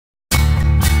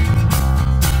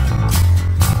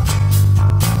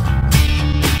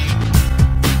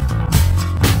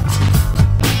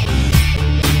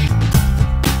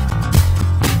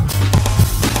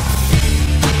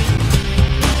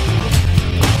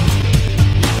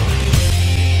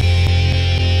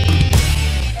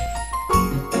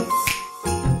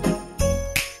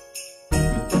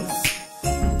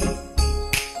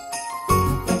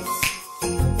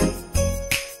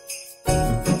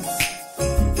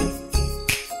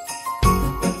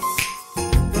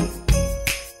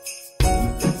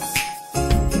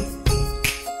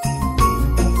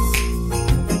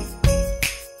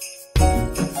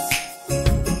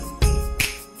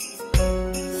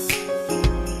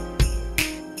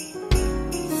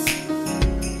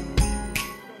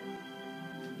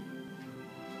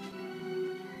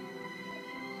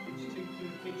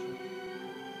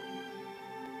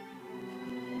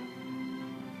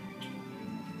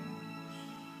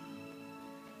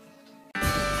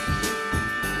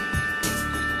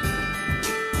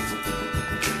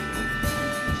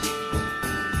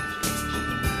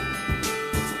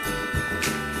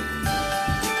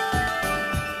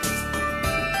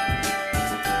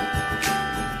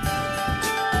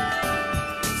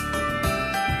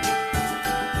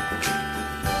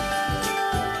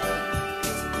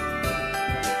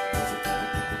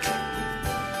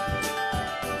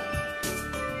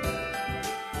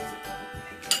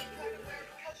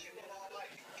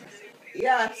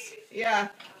Yes, yeah.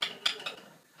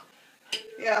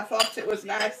 Yeah, I thought it was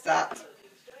nice that.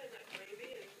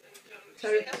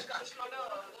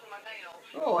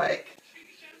 Oh, heck.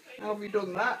 How have you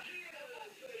done that?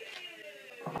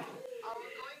 I was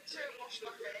going to wash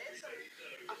my face and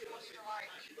I must have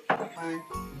like...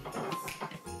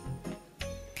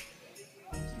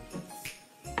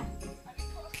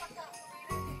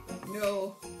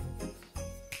 No,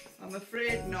 I'm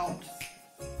afraid not.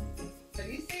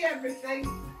 Can you see everything?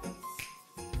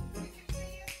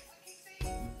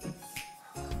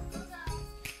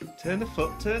 Turn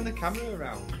the camera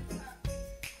around.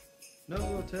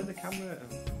 No, turn the camera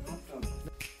around.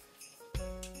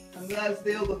 And there's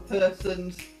the other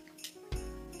person's. Is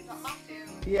that Matthew?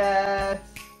 Yes.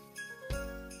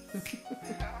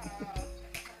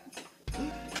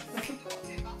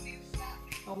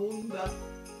 I wonder.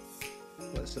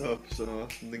 Let's hope so.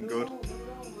 Something good.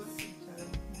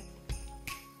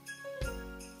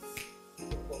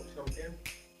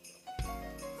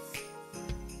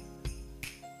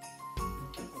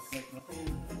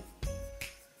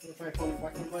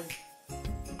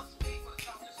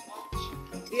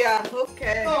 Yeah,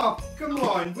 okay. Oh, come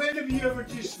on. When have you ever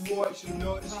just watched and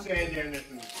not said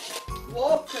anything?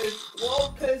 Walker's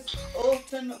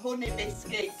Oaten Honey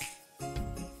Biscuits.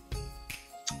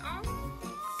 Oh,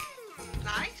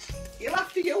 nice. You'll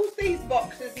have to use these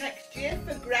boxes next year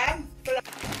for Gran.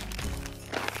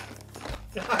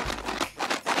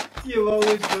 You've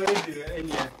always got to do it, ain't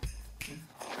you?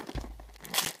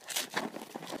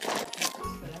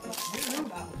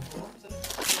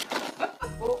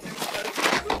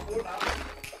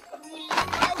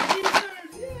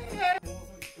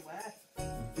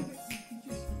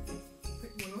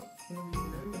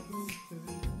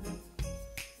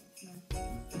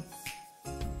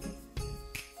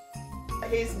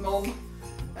 His mum,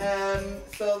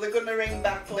 so they're going to ring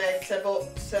back later, but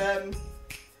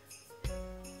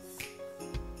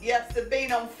yes, they've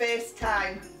been on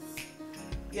FaceTime.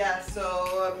 Yeah,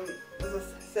 so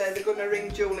as I say, they're going to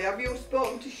ring Julie. Have you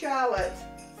spoken to Charlotte?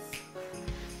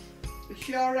 Is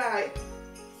she alright?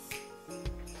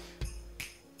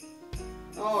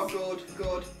 Oh, good,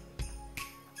 good.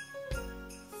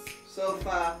 So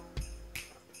far.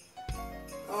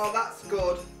 Oh, that's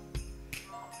good.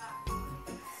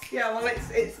 Yeah, well,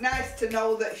 it's nice to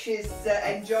know that she's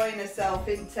enjoying herself,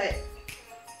 isn't it?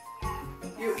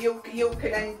 You can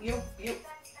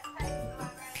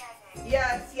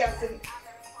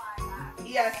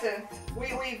yes, and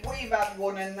we've had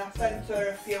one, and I sent her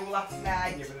a few last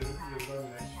night. Yeah, but they're going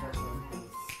next first one.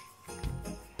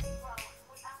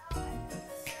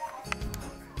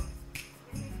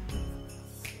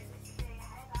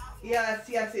 Yes,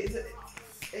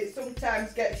 it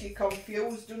sometimes gets you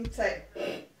confused, doesn't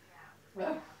it?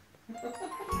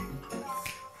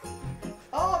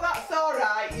 Oh, that's all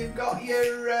right. You've got your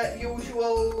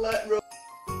usual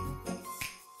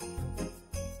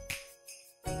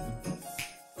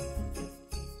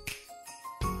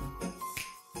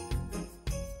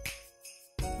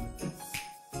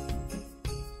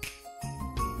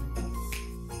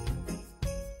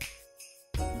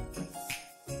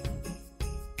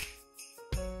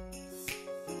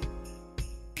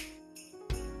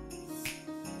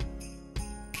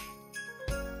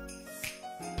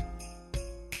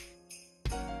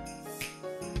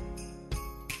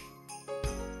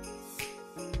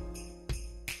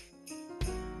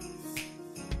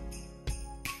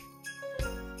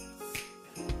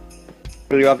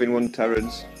Are you having one,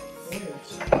 Terence? Oh,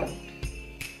 yes.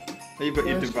 You've got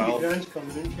your devout. Grand's coming,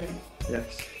 isn't she?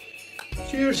 Yes.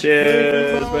 Cheers.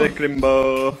 Cheers, Merry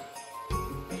Crimbo.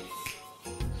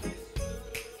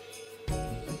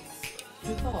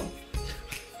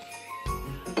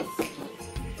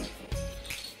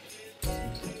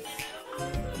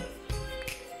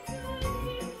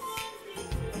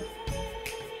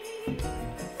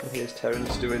 Here's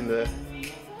Terence doing the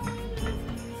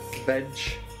veg.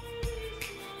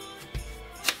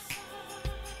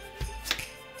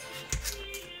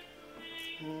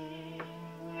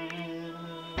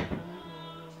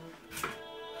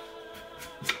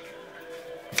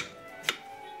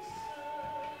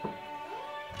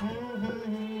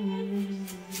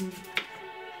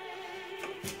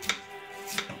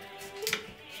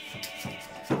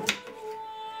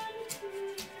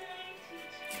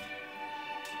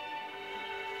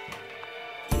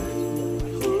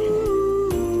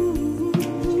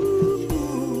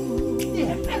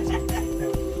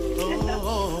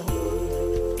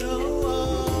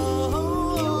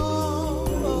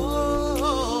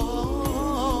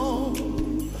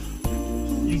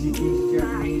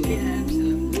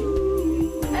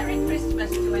 Merry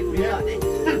Christmas to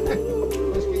everybody.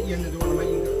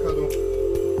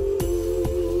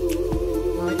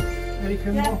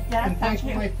 Kimbo. Yeah, And thanks thank for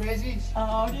you. my presents.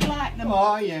 Oh, do you like them?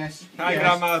 Oh, yes. Hi, yes.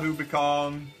 Grandma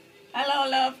Rubicon. Hello,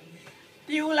 love.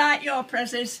 Do you like your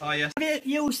presents? Oh, yes. Have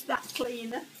you used that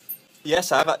cleaner?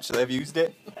 Yes, I've used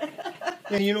it.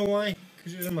 Yeah, you know why?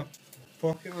 Because it was in my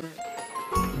pocket. Wasn't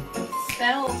it?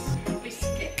 Bells,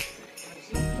 biscuit.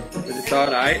 Is it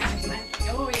alright?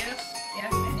 Oh, yes.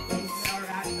 Yes, it's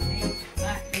alright for me.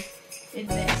 Like this. In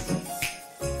this.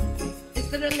 Is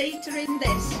there a litre in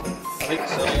this? I think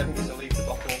so, yeah. I think it's a litre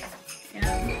bottle.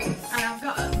 Yeah. And I've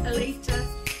got a litre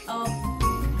of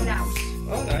grouse.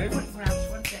 Oh, no. Grouse,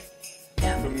 wasn't it?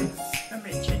 Yeah. From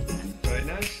Richard. And, Very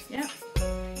nice. yeah.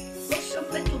 Plus some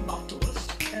little bottles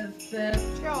of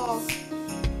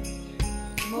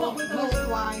what were those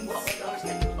wine? What were those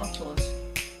little bottles?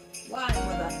 Wine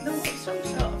were they? There was some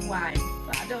sort of wine,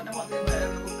 but I don't know what they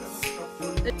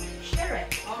were. The sherry.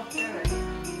 Oh, sherry.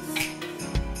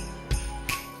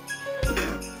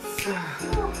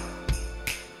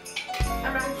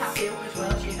 I ran past you as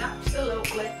well. She's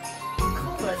absolutely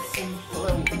covered in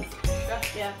blue.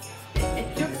 Yeah.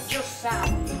 It doesn't just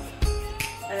sound.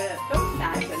 Those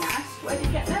knives are nice. Where did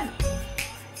you get them?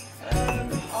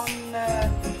 On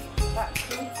that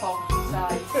coupon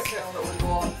site that we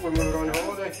bought. When we were on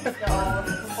holiday. Yeah,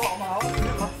 we bought them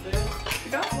out last year.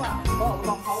 You got what? Bought them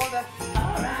on holiday.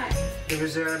 Alright. There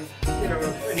was you know,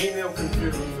 an email come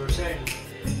through when we were saying,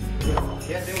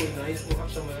 yeah, they were nice, we'll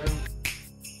have some of them.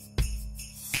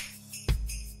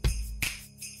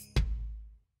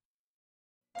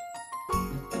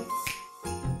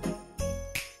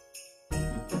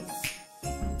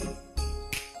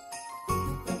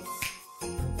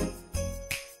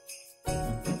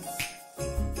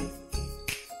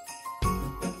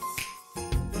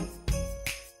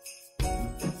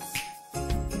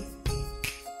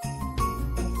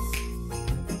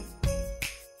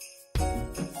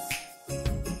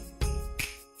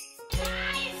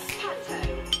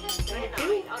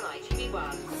 On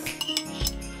ITV1.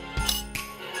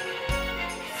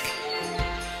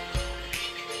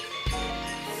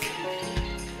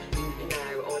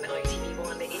 Now on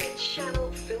ITV1 in a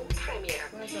channel film premiere.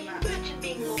 Imagine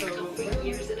being locked up for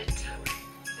years in a tower.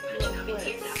 Imagine having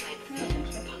here that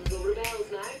length. Rapunzel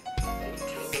rebels now.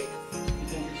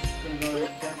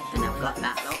 And I've got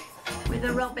that look with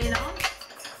a robin on.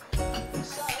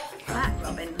 I like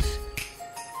robins.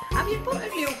 Have you put a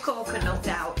new coconut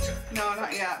out? No,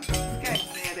 not yet. It's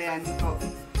getting near the end, but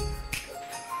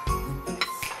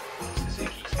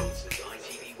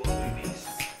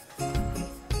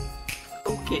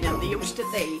Cooking, and they used to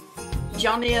be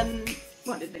Johnny and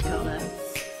what did they call her?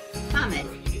 Fanny.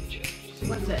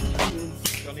 What was it?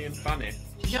 Johnny and Fanny.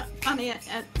 Fanny.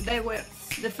 They were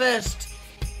the first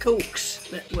cooks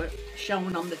that were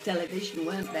shown on the television,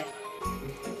 weren't they?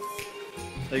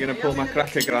 Are you going to pull my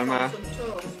cracker, Grandma?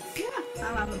 Yeah,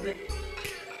 I'll have a bit.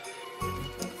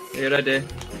 Are you ready?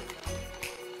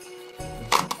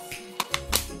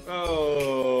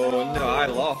 Oh, no, I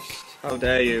lost. How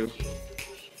dare you?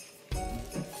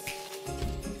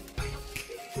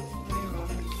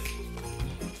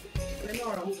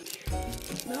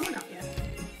 No, not yet.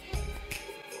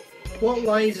 What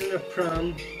lies in a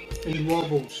pram and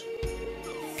wobbles?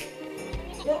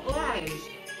 What lies?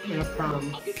 In a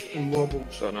pram and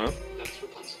wobbles. Don't know.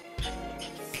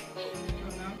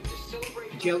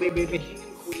 Jelly baby.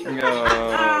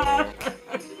 No.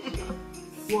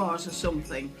 Was or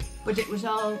something, but it was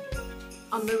all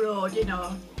on the road, you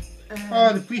know.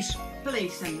 Oh, the police.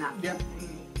 Police and that. Yeah.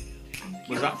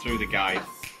 Was that through the guide?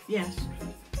 Yes.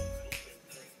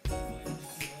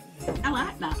 I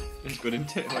like that. It's good,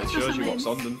 isn't it? Well, it That's shows what you I what's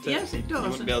mean. on, doesn't it? Yes, it does. You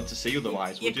wouldn't be able to see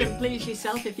otherwise, You would you? can please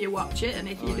yourself if you watch it, and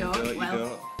if you Oh, don't, well, you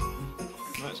don't.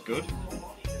 That's good.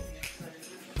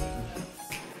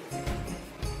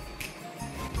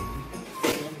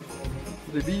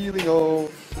 Revealing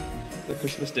of the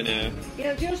Christmas dinner.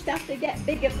 you'll just have to get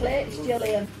bigger plates,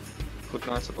 Gillian. Good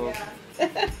night, I suppose.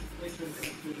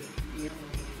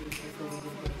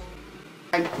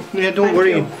 Yeah, don't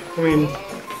worry. I mean,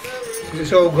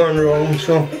 it's all gone wrong,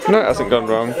 so. No, it hasn't gone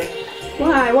wrong.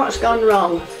 Why? What's gone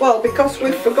wrong? well, because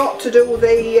we forgot to do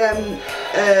the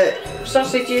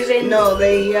Sausages in? no,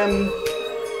 the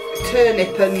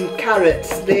turnip and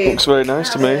carrots. The Looks very nice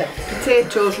to me.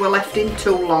 potatoes were left in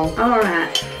too long.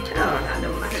 Alright. Oh, that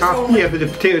don't matter. Yeah, but the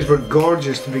potatoes were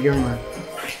gorgeous to begin with.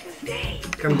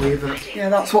 Can't believe that. Yeah,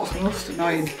 that's what's most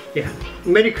annoying. Yeah.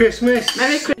 Merry Christmas.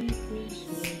 Merry Christmas.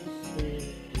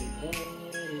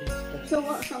 So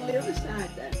what's on the other side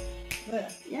then? There.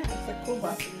 Yeah, it's a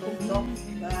cover. Comes off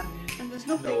there. And there's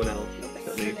nothing. No one else. Nothing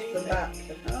At least. The back.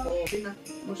 Oh,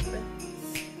 must be.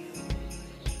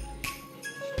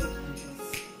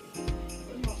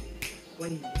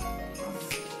 clean.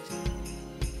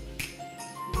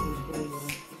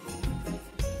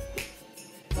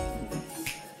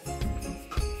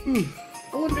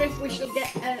 I wonder if we should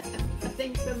get a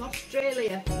thing from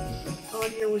Australia or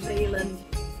New Zealand.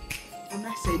 A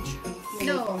message.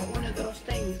 No, one of those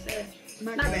things.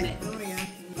 Magnet. Oh yeah.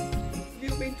 Have you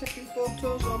been taking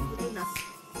photos on the dinner?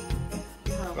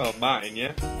 You have. Well, mine,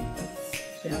 yeah.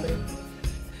 Yeah,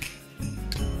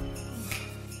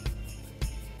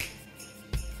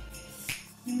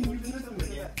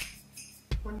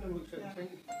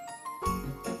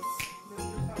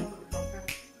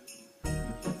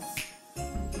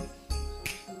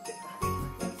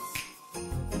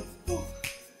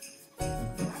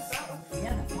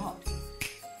 what?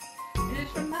 It is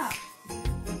from that.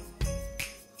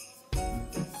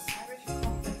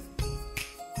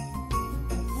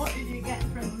 What did you get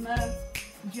from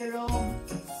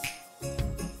Jerome?